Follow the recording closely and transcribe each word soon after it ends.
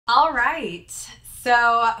All right,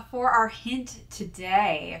 so for our hint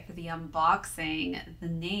today for the unboxing, the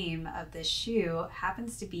name of this shoe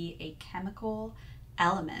happens to be a chemical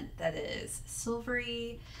element that is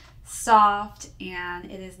silvery, soft,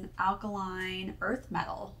 and it is an alkaline earth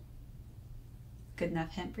metal. Good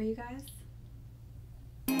enough hint for you guys?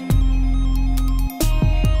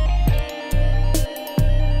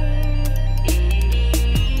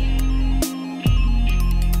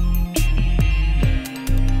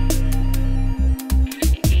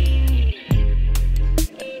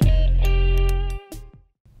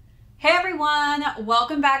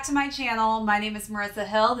 Welcome back to my channel. My name is Marissa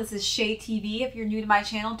Hill. This is ShadeTV. If you're new to my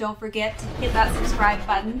channel, don't forget to hit that subscribe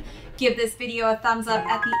button. Give this video a thumbs up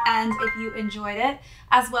at the end if you enjoyed it,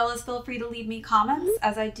 as well as feel free to leave me comments,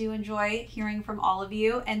 as I do enjoy hearing from all of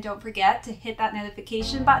you. And don't forget to hit that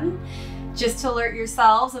notification button just to alert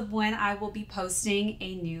yourselves of when I will be posting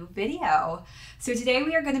a new video. So today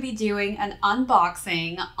we are going to be doing an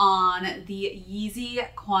unboxing on the YEEZY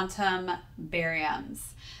QNTM Bariums.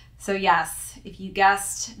 So yes, if you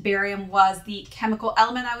guessed barium was the chemical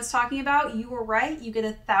element I was talking about, you were right. You get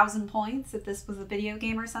 1,000 points if this was a video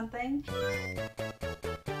game or something.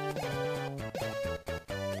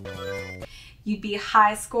 You'd be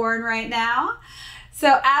high scoring right now.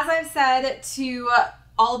 So as I've said to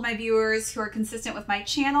all of my viewers who are consistent with my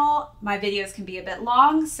channel, my videos can be a bit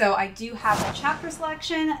long, so I do have a chapter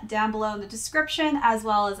selection down below in the description as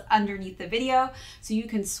well as underneath the video, so you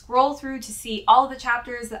can scroll through to see all of the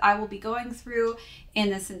chapters that I will be going through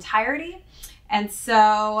in this entirety. And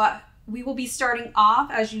so we will be starting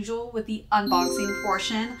off as usual with the unboxing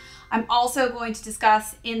portion. I'm also going to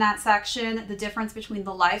discuss in that section the difference between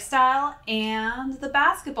the lifestyle and the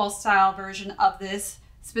basketball style version of this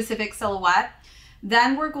specific silhouette.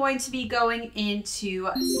 Then we're going to be going into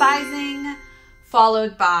sizing,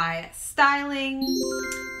 followed by styling,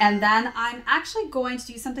 and then I'm actually going to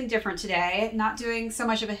do something different today. Not doing so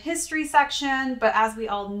much of a history section, but as we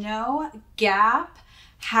all know, Gap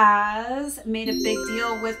has made a big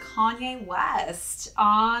deal with Kanye West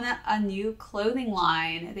on a new clothing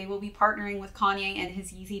line. They will be partnering with Kanye and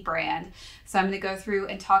his Yeezy brand. So I'm going to go through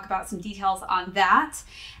and talk about some details on that.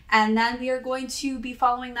 And then we are going to be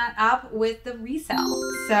following that up with the resale.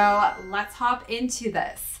 So let's hop into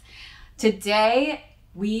this. Today,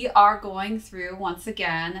 we are going through, once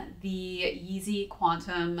again, the YEEZY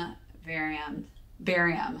QNTM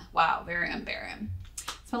Barium. Wow, Barium.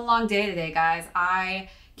 It's been a long day today, guys. I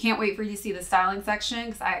can't wait for you to see the styling section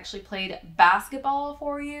because I actually played basketball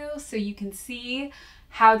for you so you can see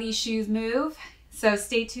how these shoes move. So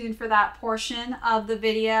stay tuned for that portion of the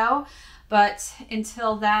video. But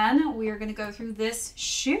until then, we are going to go through this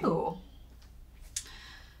shoe.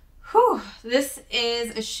 Whew, this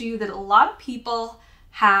is a shoe that a lot of people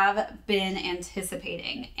have been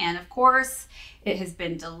anticipating. And of course, it has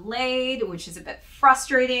been delayed, which is a bit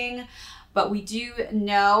frustrating. But we do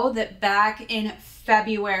know that back in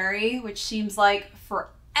February, which seems like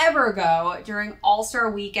forever ago, during All-Star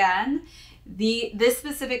Weekend, this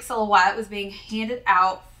specific silhouette was being handed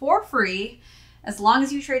out for free as long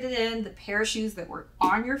as you traded in the pair of shoes that were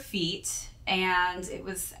on your feet. And it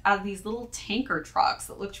was out of these little tanker trucks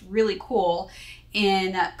that looked really cool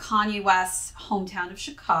in Kanye West's hometown of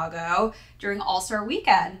Chicago during All-Star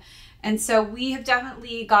Weekend. And so we have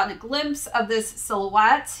definitely gotten a glimpse of this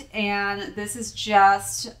silhouette, and this is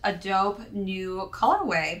just a dope new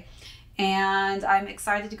colorway. And I'm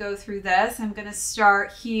excited to go through this. I'm gonna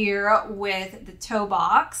start here with the toe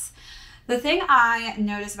box. The thing I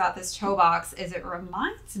notice about this toe box is it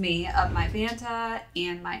reminds me of my Vanta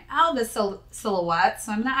and my Alba silhouette.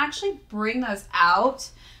 So I'm gonna actually bring those out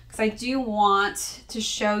because I do want to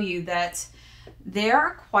show you that there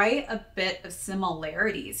are quite a bit of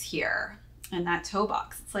similarities here in that toe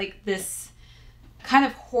box. It's like this kind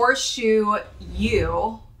of horseshoe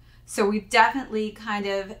U. So we've definitely kind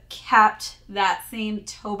of kept that same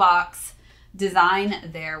toe box design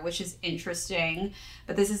there, which is interesting.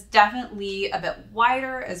 But this is definitely a bit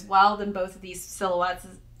wider as well than both of these silhouettes,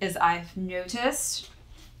 as I've noticed.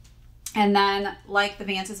 And then, like the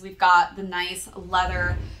Vantas, we've got the nice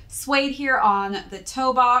leather suede here on the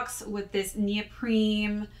toe box with this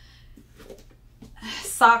neoprene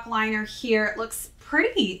sock liner here. It looks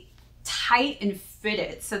pretty tight and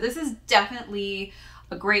fitted. So this is definitely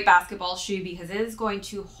a great basketball shoe because it is going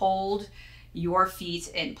to hold your feet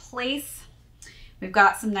in place. We've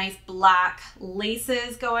got some nice black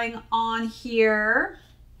laces going on here.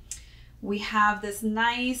 We have this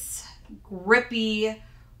nice grippy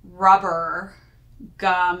rubber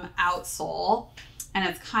gum outsole, and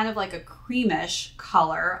it's kind of like a creamish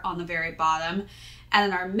color on the very bottom.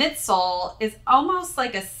 And then our midsole is almost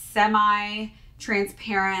like a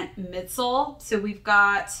semi-transparent midsole. So we've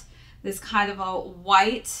got this kind of a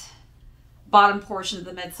white bottom portion of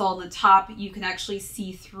the midsole, and the top you can actually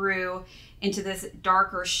see through into this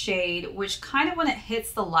darker shade, which kind of when it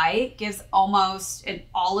hits the light gives almost an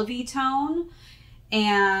olivey tone,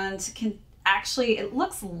 and can actually, it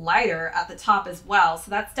looks lighter at the top as well. So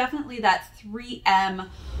that's definitely that 3M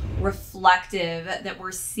reflective that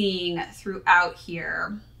we're seeing throughout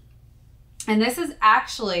here. And this is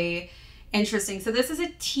actually interesting. So this is a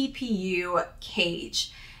TPU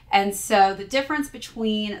cage. And so the difference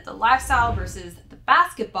between the lifestyle versus the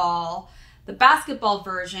basketball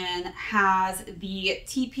version has the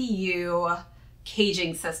TPU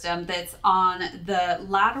caging system that's on the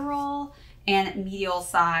lateral and medial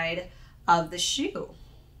side of the shoe.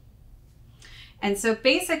 And so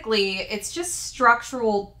basically it's just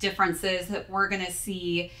structural differences that we're going to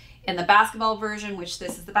see in the basketball version, which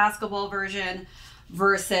this is the basketball version,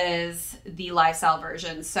 versus the lifestyle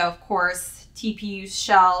version. So of course TPU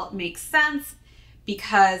shell makes sense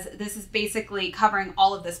because this is basically covering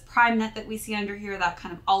all of this prime knit that we see under here, that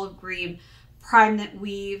kind of olive green prime knit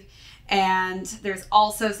weave. And there's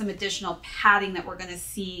also some additional padding that we're going to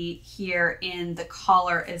see here in the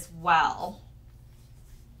collar as well.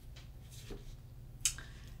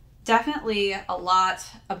 Definitely a lot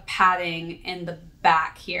of padding in the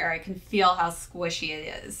back here. I can feel how squishy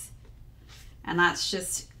it is. And that's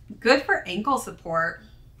just good for ankle support.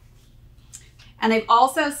 And they've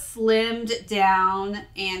also slimmed down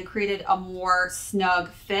and created a more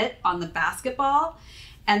snug fit on the basketball.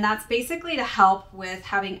 And that's basically to help with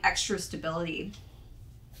having extra stability.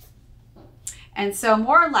 And so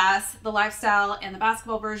more or less, the lifestyle and the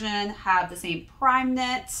basketball version have the same prime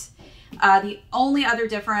knit. The only other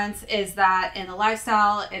difference is that in the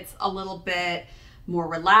lifestyle, it's a little bit more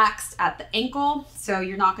relaxed at the ankle. So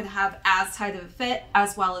you're not going to have as tight of a fit,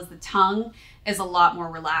 as well as the tongue is a lot more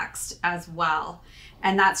relaxed as well.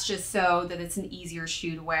 And that's just so that it's an easier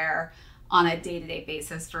shoe to wear on a day-to-day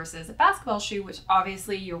basis versus a basketball shoe, which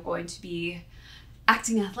obviously you're going to be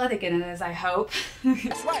acting athletic in it, as I hope.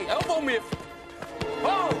 That's right, elbow mitt.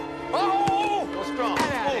 Oh, go strong.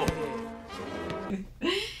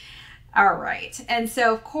 All right, and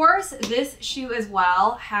so of course this shoe as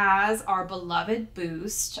well has our beloved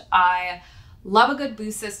boost. I love a good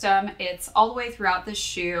boost system. It's all the way throughout the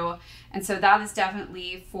shoe. And so that is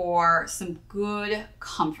definitely for some good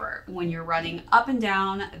comfort when you're running up and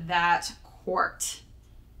down that court.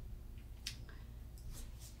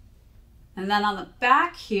 And then on the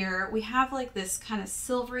back here, we have like this kind of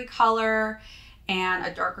silvery color and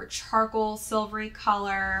a darker charcoal silvery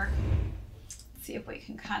color. Let's see if we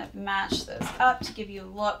can kind of match those up to give you a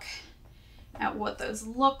look at what those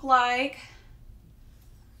look like.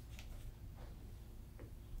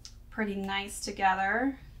 Pretty nice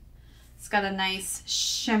together. It's got a nice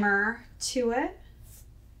shimmer to it.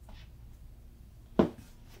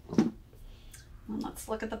 And let's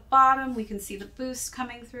look at the bottom. We can see the boost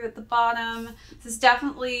coming through at the bottom. This has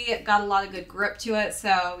definitely got a lot of good grip to it,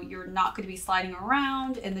 so you're not going to be sliding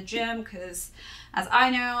around in the gym, because as I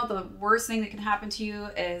know, the worst thing that can happen to you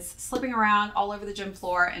is slipping around all over the gym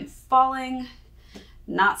floor and falling.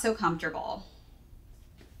 Not so comfortable.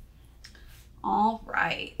 All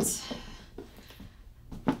right.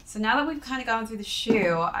 So now that we've kind of gone through the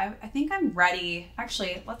shoe, I think I'm ready.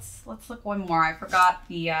 Actually, let's look one more. I forgot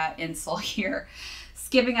the insole here.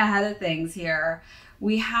 Skipping ahead of things here.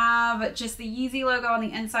 We have just the Yeezy logo on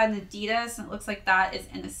the inside and Adidas, and it looks like that is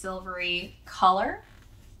in a silvery color.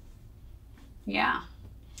 Yeah.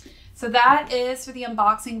 So that is for the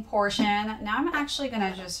unboxing portion. Now I'm actually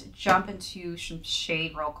gonna just jump into some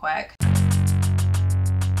shade real quick.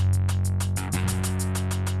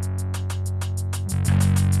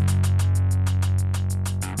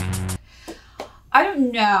 I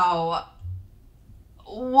don't know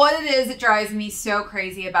what it is that drives me so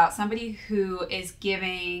crazy about somebody who is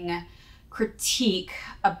giving critique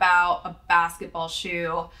about a basketball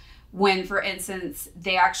shoe when, for instance,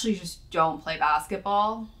 they actually just don't play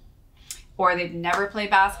basketball, or they've never played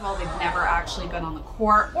basketball, they've never actually been on the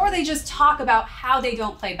court, or they just talk about how they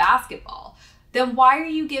don't play basketball. Then why are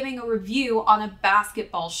you giving a review on a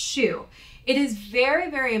basketball shoe? It is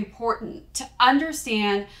very, very important to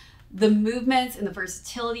understand the movements and the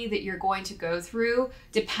versatility that you're going to go through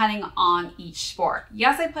depending on each sport.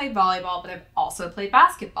 Yes, I played volleyball, but I've also played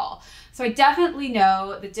basketball. So I definitely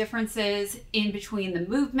know the differences in between the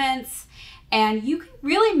movements, and you can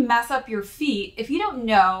really mess up your feet if you don't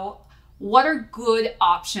know what are good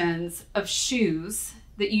options of shoes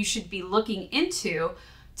that you should be looking into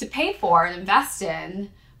to pay for and invest in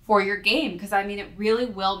for your game. Because I mean, it really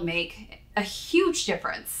will make a huge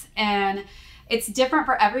difference, and it's different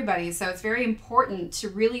for everybody. So it's very important to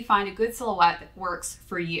really find a good silhouette that works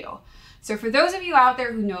for you. So for those of you out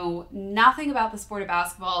there who know nothing about the sport of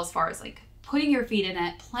basketball, as far as like putting your feet in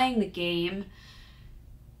it, playing the game,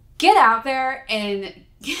 get out there and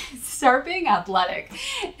start being athletic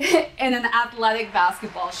in an athletic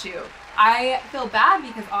basketball shoe. I feel bad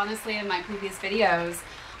because honestly, in my previous videos,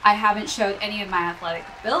 I haven't showed any of my athletic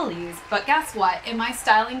abilities, but guess what? In my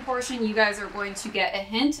styling portion, you guys are going to get a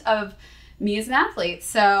hint of me as an athlete.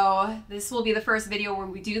 So this will be the first video where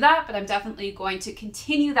we do that, but I'm definitely going to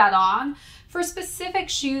continue that on for specific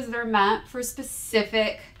shoes that are meant for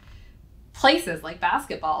specific places like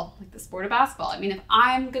basketball, like the sport of basketball. I mean, if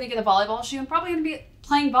I'm gonna get a volleyball shoe, I'm probably gonna be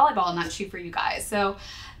playing volleyball in that shoe for you guys. So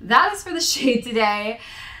that is for the shade today.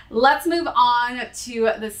 Let's move on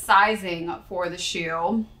to the sizing for the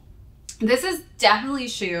shoe. This is definitely a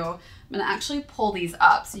shoe. I'm gonna actually pull these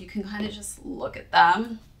up so you can kind of just look at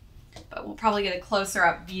them, but we'll probably get a closer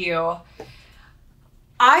up view.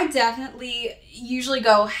 I definitely usually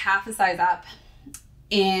go half a size up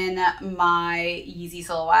in my Yeezy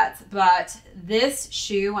silhouettes, but this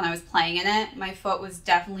shoe, when I was playing in it, my foot was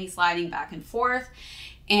definitely sliding back and forth.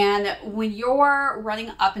 And when you're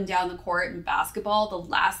running up and down the court in basketball, the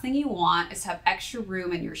last thing you want is to have extra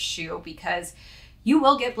room in your shoe, because you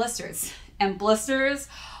will get blisters, and blisters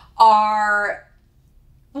are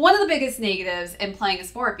one of the biggest negatives in playing a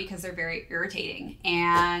sport because they're very irritating.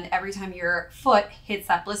 And every time your foot hits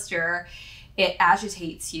that blister, it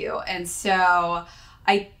agitates you. And so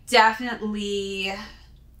I definitely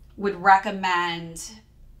would recommend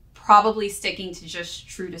probably sticking to just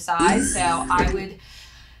true to size. So I would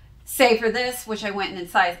say for this, which I went in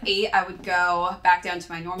size 8, I would go back down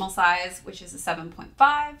to my normal size, which is a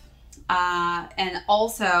 7.5. And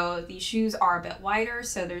also these shoes are a bit wider,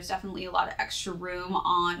 so there's definitely a lot of extra room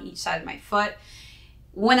on each side of my foot.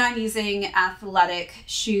 When I'm using athletic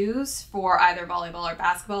shoes for either volleyball or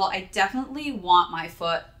basketball, I definitely want my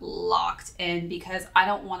foot locked in, because I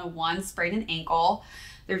don't want to, one, sprain an ankle.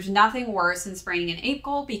 There's nothing worse than spraining an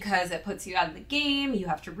ankle because it puts you out of the game. You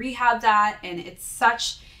have to rehab that, and it's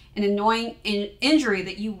such an annoying injury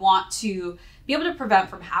that you want to be able to prevent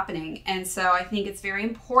from happening. And so I think it's very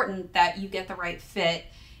important that you get the right fit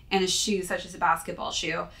in a shoe such as a basketball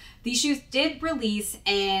shoe. These shoes did release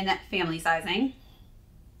in family sizing,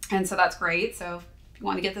 and so that's great. So if you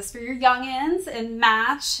want to get this for your youngins and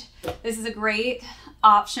match, this is a great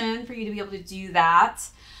option for you to be able to do that.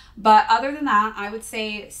 But other than that, I would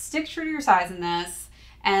say stick true to your size in this.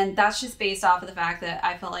 And that's just based off of the fact that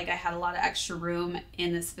I felt like I had a lot of extra room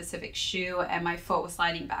in this specific shoe, and my foot was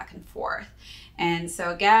sliding back and forth. And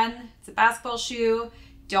so again, it's a basketball shoe.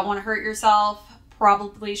 Don't want to hurt yourself.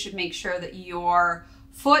 Probably should make sure that your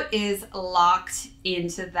foot is locked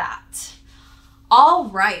into that. All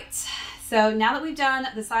right, so now that we've done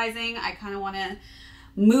the sizing, I kind of want to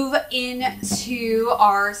move into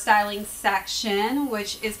our styling section,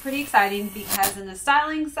 which is pretty exciting because in the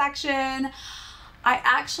styling section, I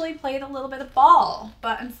actually played a little bit of ball.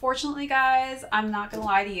 But unfortunately, guys, I'm not gonna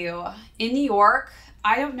lie to you. In New York,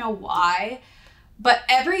 I don't know why, but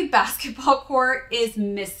every basketball court is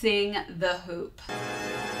missing the hoop.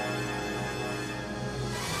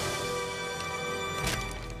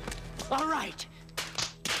 All right.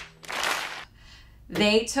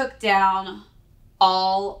 They took down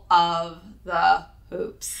all of the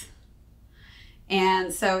hoops.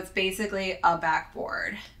 And so it's basically a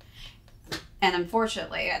backboard. And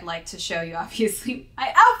unfortunately, I'd like to show you obviously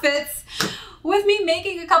my outfits with me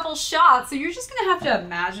making a couple shots. So you're just gonna have to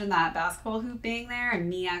imagine that basketball hoop being there and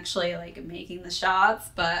me actually like making the shots.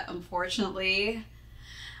 But unfortunately,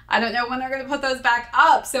 I don't know when they're gonna put those back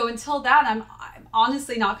up. So until then, I'm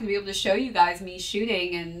honestly not gonna be able to show you guys me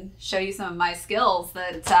shooting and show you some of my skills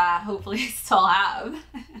that hopefully I still have.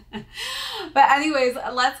 But anyways,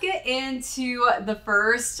 let's get into the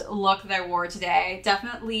first look that I wore today.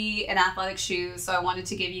 Definitely an athletic shoe, so I wanted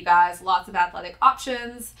to give you guys lots of athletic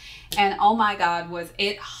options. And oh my God, was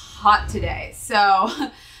it hot today. So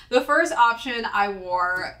the first option I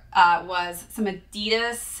wore was some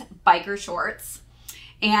Adidas biker shorts.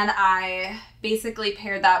 And I basically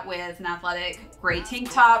paired that with an athletic gray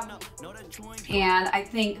tank top. And I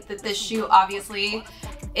think that this shoe, obviously,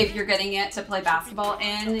 if you're getting it to play basketball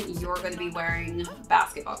in, you're going to be wearing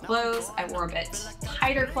basketball clothes. I wore a bit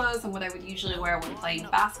tighter clothes than what I would usually wear when playing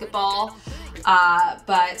basketball.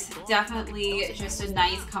 But definitely just a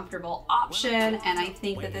nice, comfortable option. And I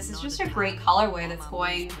think that this is just a great colorway that's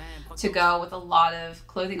going to go with a lot of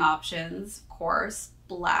clothing options, of course.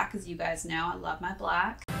 Black, as you guys know, I love my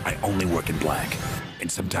black. I only work in black,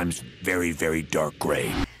 and sometimes very, very dark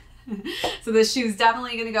gray. So this shoe is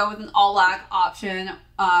definitely going to go with an all black option,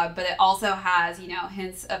 but it also has, you know,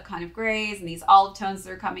 hints of kind of grays and these olive tones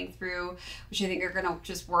that are coming through, which I think are going to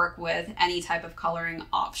just work with any type of coloring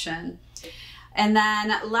option. And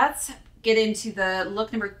then let's get into the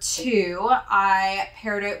look number 2. I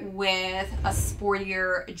paired it with a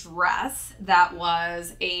sportier dress that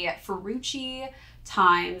was a Ferrucci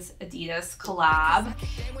times Adidas collab,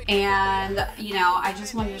 and you know, I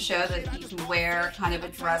just wanted to show that you can wear kind of a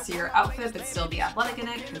dressier outfit but still be athletic in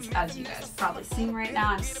it, because as you guys have probably seen right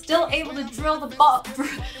now, I'm still able to dribble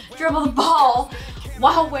the ball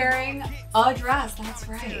while wearing a dress. That's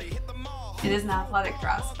right, it is an athletic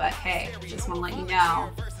dress, but hey, just want to let you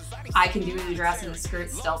know I can do the dress and the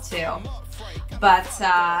skirt still too. But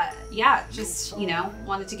yeah, just, you know,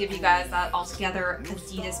 wanted to give you guys that altogether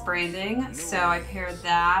Adidas branding. So I paired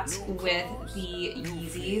that with the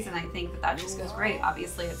Yeezys, and I think that that just goes great.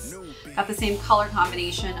 Obviously, it's got the same color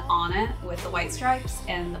combination on it with the white stripes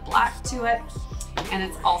and the black to it. And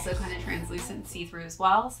it's also kind of translucent and see-through as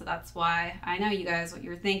well. So that's why I know you guys what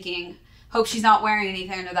you're thinking. Hope she's not wearing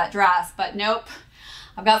anything under that dress, but nope.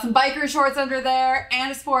 I've got some biker shorts under there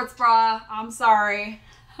and a sports bra. I'm sorry.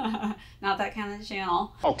 Not that kind of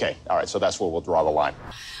channel. Okay, all right, so that's where we'll draw the line.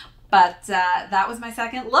 But that was my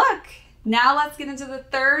second look. Now let's get into the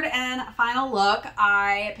third and final look.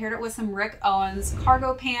 I paired it with some Rick Owens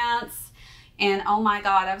cargo pants. And oh my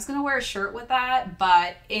God, I was gonna wear a shirt with that,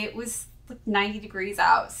 but it was like 90 degrees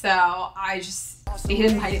out. So I just stayed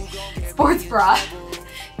in my sports bra.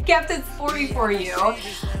 Kept it sporty for you.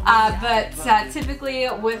 But typically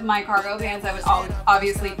with my cargo pants, I would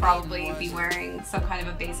obviously probably be wearing some kind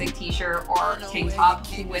of a basic t-shirt or tank top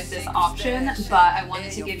with this option, but I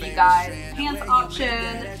wanted to give you guys a pants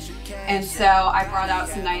option. And so I brought out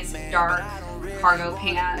some nice dark cargo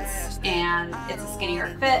pants, and it's a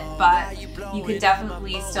skinnier fit, but you can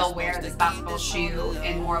definitely still wear this basketball shoe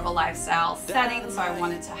in more of a lifestyle setting. So I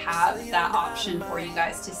wanted to have that option for you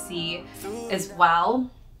guys to see as well.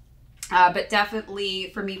 But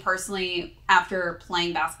definitely for me personally, after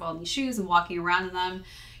playing basketball in these shoes and walking around in them,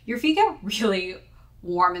 your feet get really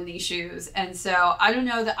warm in these shoes. And so I don't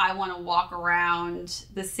know that I want to walk around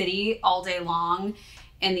the city all day long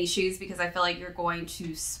in these shoes, because I feel like you're going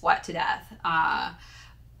to sweat to death.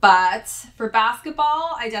 But for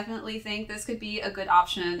basketball, I definitely think this could be a good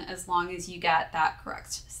option as long as you get that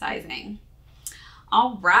correct sizing.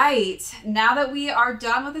 All right, now that we are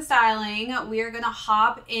done with the styling, we are gonna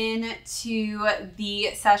hop into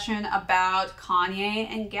the session about Kanye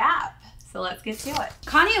and GAP. So let's get to it.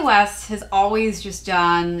 Kanye West has always just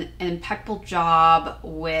done an impeccable job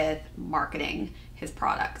with marketing his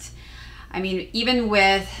product. I mean, even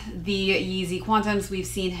with the Yeezy QNTMs, we've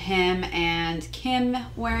seen him and Kim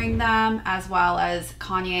wearing them, as well as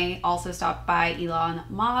Kanye also stopped by Elon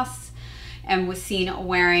Musk and was seen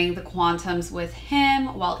wearing the QNTMs with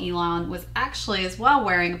him, while Elon was actually as well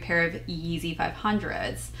wearing a pair of Yeezy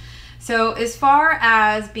 500s. So as far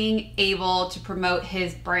as being able to promote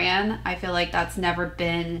his brand, I feel like that's never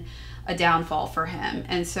been a downfall for him.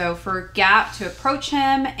 And so for GAP to approach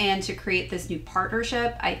him and to create this new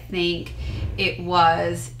partnership, I think it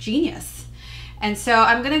was genius. And so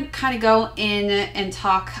I'm gonna kind of go in and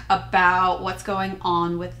talk about what's going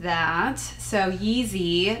on with that. So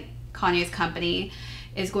Yeezy, Kanye's company,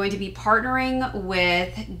 is going to be partnering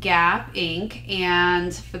with Gap Inc.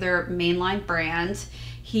 and for their mainline brand,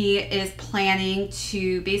 he is planning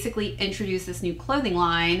to basically introduce this new clothing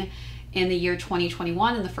line in the year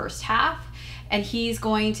 2021 in the first half. And he's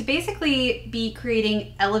going to basically be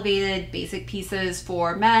creating elevated basic pieces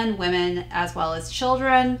for men, women, as well as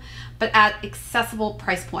children, but at accessible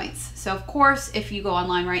price points. So of course, if you go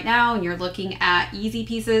online right now and you're looking at Yeezy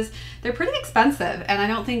pieces, they're pretty expensive, and I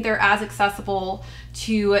don't think they're as accessible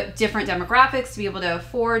to different demographics to be able to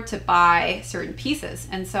afford to buy certain pieces.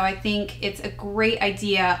 And so I think it's a great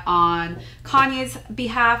idea on Kanye's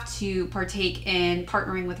behalf to partake in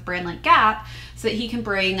partnering with a brand like Gap so that he can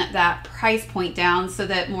bring that price point down so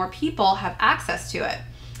that more people have access to it.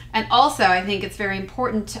 And also, I think it's very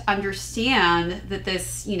important to understand that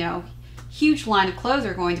this, you know, huge line of clothes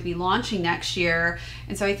are going to be launching next year.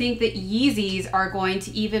 And so I think that Yeezys are going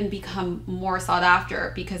to even become more sought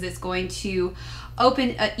after, because it's going to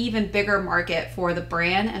open an even bigger market for the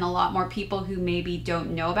brand, and a lot more people who maybe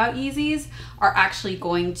don't know about Yeezys are actually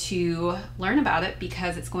going to learn about it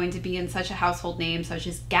because it's going to be in such a household name such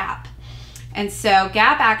as Gap. And so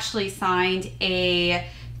Gap actually signed a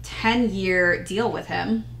 10-year deal with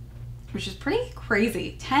him, which is pretty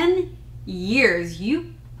crazy. 10 years.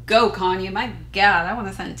 You go, Kanye. My God, I want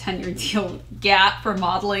to sign a 10-year deal with Gap for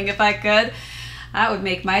modeling if I could. That would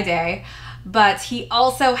make my day. But he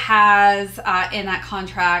also has in that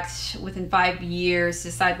contract within 5 years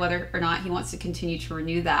decide whether or not he wants to continue to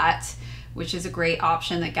renew that, which is a great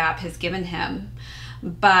option that Gap has given him.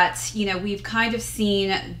 But, you know, we've kind of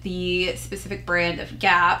seen the specific brand of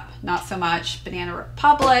Gap, not so much Banana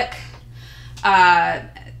Republic,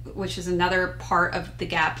 which is another part of the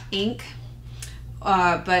Gap Inc.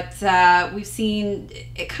 But we've seen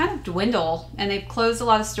it kind of dwindle, and they've closed a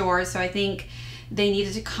lot of stores. So I think they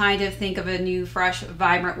needed to kind of think of a new, fresh,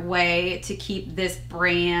 vibrant way to keep this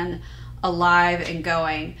brand alive and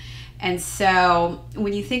going. And so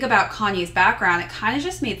when you think about Kanye's background, it kind of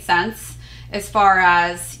just made sense. As far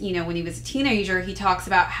as, you know, when he was a teenager, he talks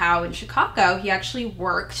about how in Chicago, he actually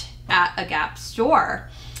worked at a Gap store.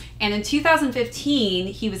 And in 2015,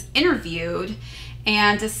 he was interviewed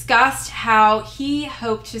and discussed how he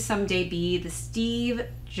hoped to someday be the Steve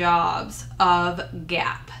Jobs of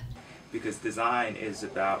Gap. Because design is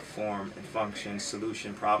about form and function,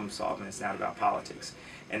 solution, problem solving. It's not about politics.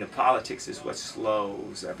 And the politics is what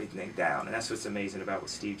slows everything down. And that's what's amazing about what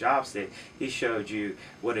Steve Jobs did. He showed you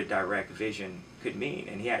what a direct vision could mean.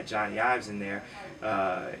 And he had Johnny Ives in there,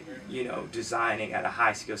 you know, designing at a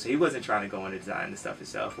high skill. So he wasn't trying to go in and design the stuff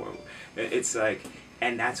himself. Or it's like,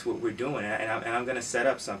 and that's what we're doing. And I'm going to set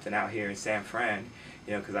up something out here in San Fran,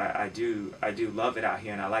 you know, because I do love it out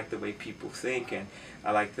here, and I like the way people think, and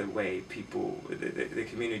I like the way people, the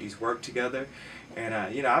communities work together.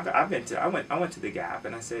 And you know, I went to the Gap,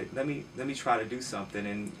 and I said, let me try to do something,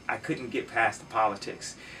 and I couldn't get past the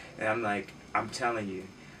politics. And I'm like, I'm telling you,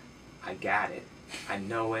 I got it, I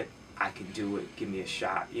know it, I can do it. Give me a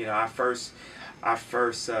shot. You know, our first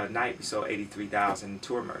night we sold 83,000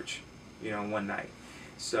 tour merch, you know, in one night.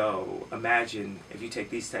 So imagine if you take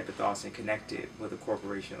these type of thoughts and connect it with a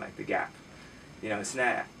corporation like the Gap. You know, it's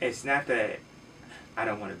not that I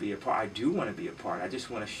don't want to be a part. I do want to be a part. I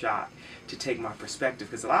just want a shot to take my perspective,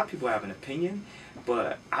 because a lot of people have an opinion,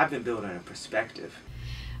 but I've been building a perspective.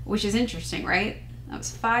 Which is interesting, right? That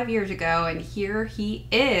was 5 years ago, and here he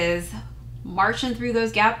is marching through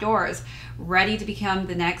those Gap doors, ready to become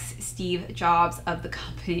the next Steve Jobs of the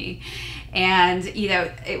company. And, you know,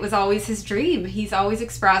 it was always his dream. He's always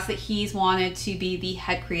expressed that he's wanted to be the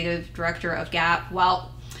head creative director of Gap.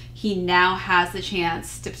 Well, he now has the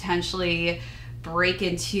chance to potentially break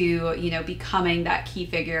into, you know, becoming that key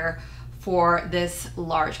figure for this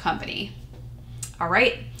large company. All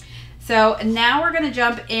right. So now we're going to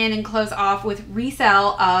jump in and close off with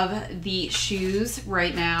resale of the shoes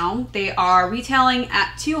right now. They are retailing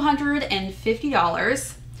at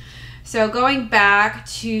 $250. So going back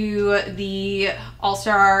to the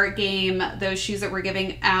All-Star game, those shoes that were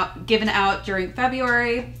given out during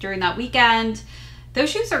February, during that weekend, those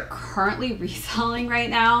shoes are currently reselling right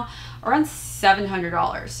now around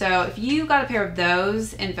 $700. So if you got a pair of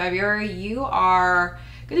those in February, you are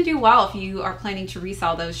going to do well if you are planning to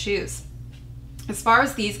resell those shoes. As far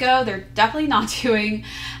as these go, they're definitely not doing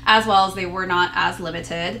as well as they were not as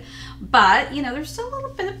limited. But, you know, there's still a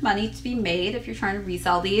little bit of money to be made if you're trying to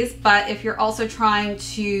resell these. But if you're also trying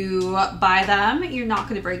to buy them, you're not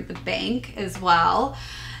going to break the bank as well.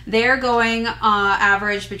 They're going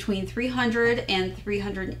average between $300 and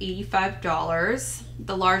 $385.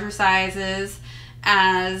 The larger sizes,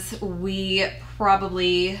 as we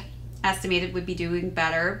probably estimated, would be doing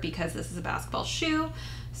better because this is a basketball shoe.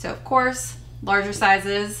 So of course, larger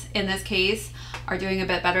sizes in this case are doing a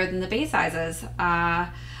bit better than the base sizes.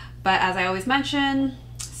 But as I always mention,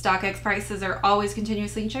 StockX prices are always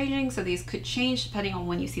continuously changing, so these could change depending on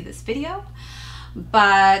when you see this video.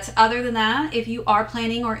 But other than that, if you are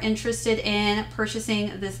planning or interested in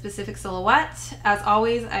purchasing this specific silhouette, as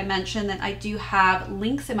always, I mentioned that I do have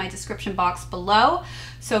links in my description box below.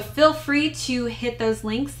 So feel free to hit those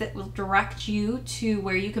links that will direct you to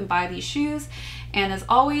where you can buy these shoes. And as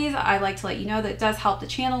always, I like to let you know that it does help the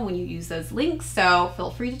channel when you use those links, so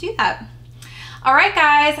feel free to do that. All right,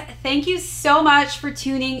 guys, thank you so much for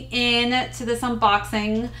tuning in to this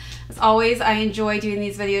unboxing. As always, I enjoy doing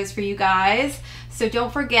these videos for you guys. So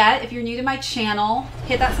don't forget, if you're new to my channel,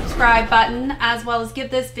 hit that subscribe button, as well as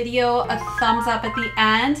give this video a thumbs up at the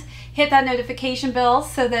end. Hit that notification bell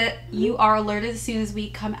so that you are alerted as soon as we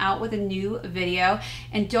come out with a new video.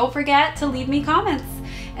 And don't forget to leave me comments.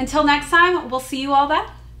 Until next time, we'll see you all then.